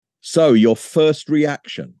So your first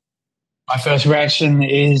reaction? My first reaction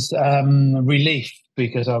is relief,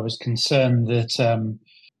 because I was concerned that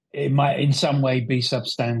it might in some way be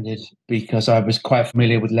substandard, because I was quite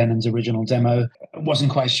familiar with Lennon's original demo. I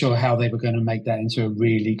wasn't quite sure how they were going to make that into a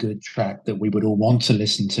really good track that we would all want to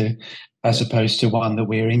listen to, as opposed to one that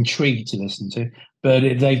we're intrigued to listen to. But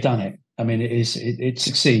they've done it. I mean, it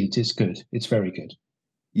succeeds. It's good. It's very good.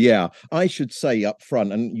 Yeah, I should say up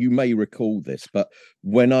front, and you may recall this, but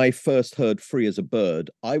when I first heard Free as a Bird,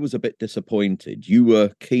 I was a bit disappointed. You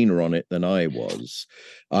were keener on it than I was.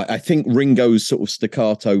 I think Ringo's sort of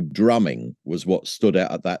staccato drumming was what stood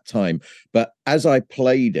out at that time. But as I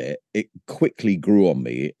played it, it quickly grew on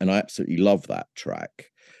me, and I absolutely love that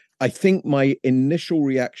track. I think my initial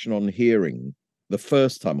reaction on hearing the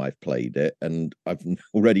first time I've played it, and I've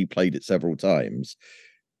already played it several times,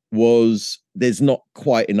 was there's not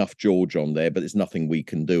quite enough George on there, but there's nothing we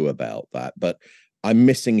can do about that. But I'm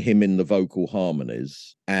missing him in the vocal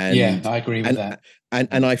harmonies. And yeah, I agree with that.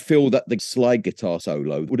 And I feel that the slide guitar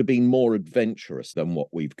solo would have been more adventurous than what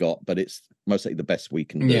we've got, but it's mostly the best we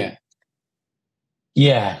can do.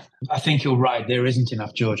 Yeah, I think you're right. There isn't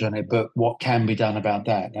enough George on it, but what can be done about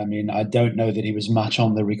that? I mean, I don't know that he was much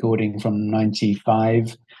on the recording from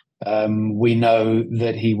 95. We know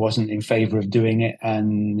that he wasn't in favor of doing it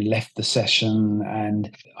and left the session.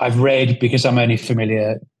 And I've read, because I'm only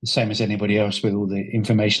familiar, the same as anybody else, with all the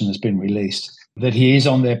information that's been released, that he is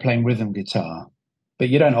on there playing rhythm guitar. But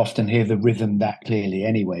you don't often hear the rhythm that clearly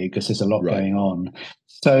anyway, because there's a lot going on.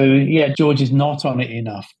 So, yeah, George is not on it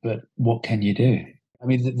enough, but what can you do? I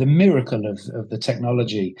mean, the miracle of the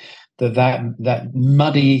technology, that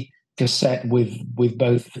muddy cassette with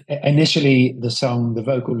both initially the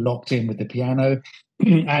vocal locked in with the piano,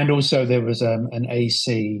 and also there was an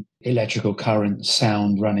AC electrical current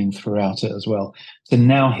sound running throughout it as well. To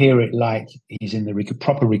now hear it like he's in the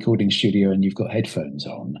proper recording studio and you've got headphones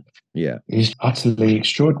on, is utterly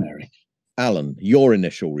extraordinary. Allan, your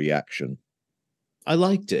initial reaction? I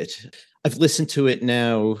liked it. I've listened to it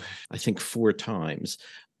now, I think 4 times,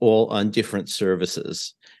 all on different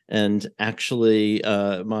services. And actually,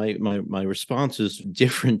 my response is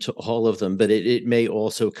different to all of them, but it may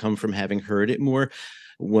also come from having heard it more.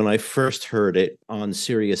 When I first heard it on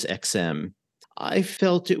Sirius XM, I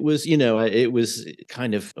felt it was, it was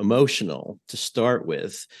kind of emotional to start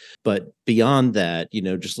with. But beyond that,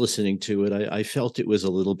 just listening to it, I felt it was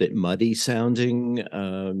a little bit muddy sounding,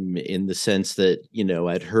 in the sense that,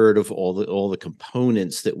 I'd heard of all the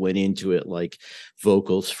components that went into it, like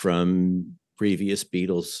vocals from previous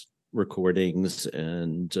Beatles recordings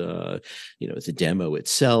and the demo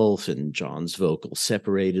itself and John's vocal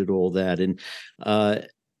separated all that and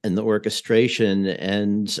the orchestration.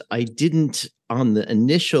 And I didn't, on the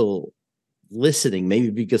initial listening, maybe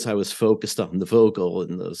because I was focused on the vocal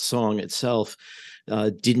and the song itself,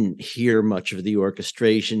 didn't hear much of the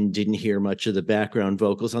orchestration, didn't hear much of the background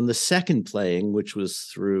vocals. On the second playing, which was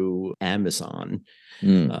through Amazon,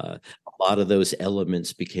 a lot of those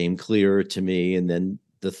elements became clearer to me. And then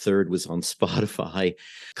the third was on Spotify,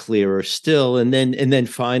 clearer still. And then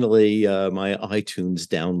finally, my iTunes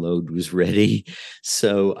download was ready.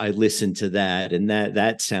 So I listened to that, and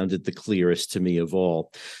that sounded the clearest to me of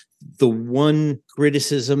all. The one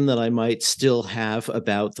criticism that I might still have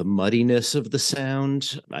about the muddiness of the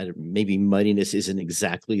sound, maybe muddiness isn't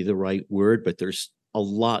exactly the right word, but there's a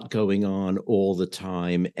lot going on all the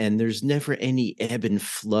time, and there's never any ebb and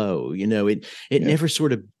flow. It never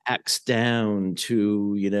sort of backs down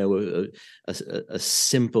to a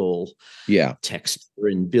simple texture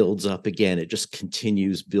and builds up again. It just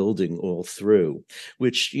continues building all through,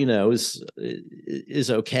 which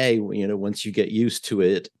is okay once you get used to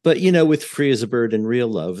it. But with Free as a Bird and Real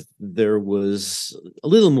Love, there was a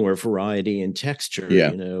little more variety in texture.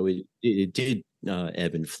 It did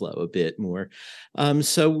ebb and flow a bit more.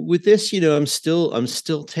 So with this, I'm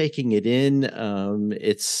still taking it in.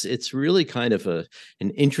 It's really kind of an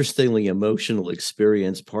interestingly emotional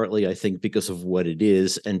experience, partly I think because of what it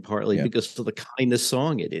is, and partly because of the kind of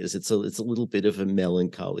song it is. It's a little bit of a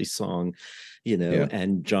melancholy song,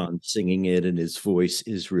 and John singing it, and his voice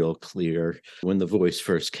is real clear. When the voice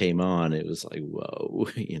first came on, it was like, whoa,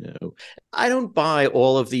 I don't buy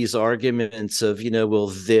all of these arguments of, well,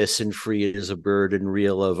 this and Free as a Bird and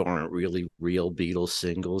Real Love aren't really real Beatles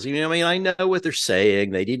singles. I know what they're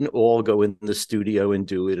saying. They didn't all go in the studio and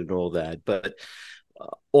do it and all that, but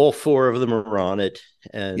all 4 of them are on it,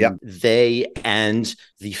 and they and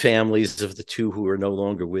the families of the 2 who are no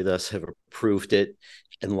longer with us have approved it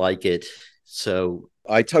and like it. So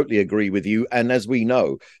I totally agree with you. And as we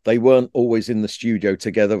know, they weren't always in the studio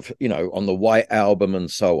together, on the White Album and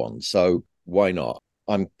so on. So why not?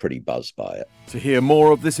 I'm pretty buzzed by it. To hear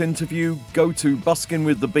more of this interview, go to Buskin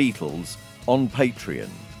with the Beatles on Patreon.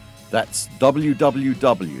 That's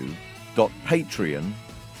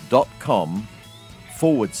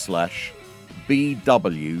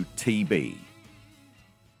www.patreon.com/BWTB.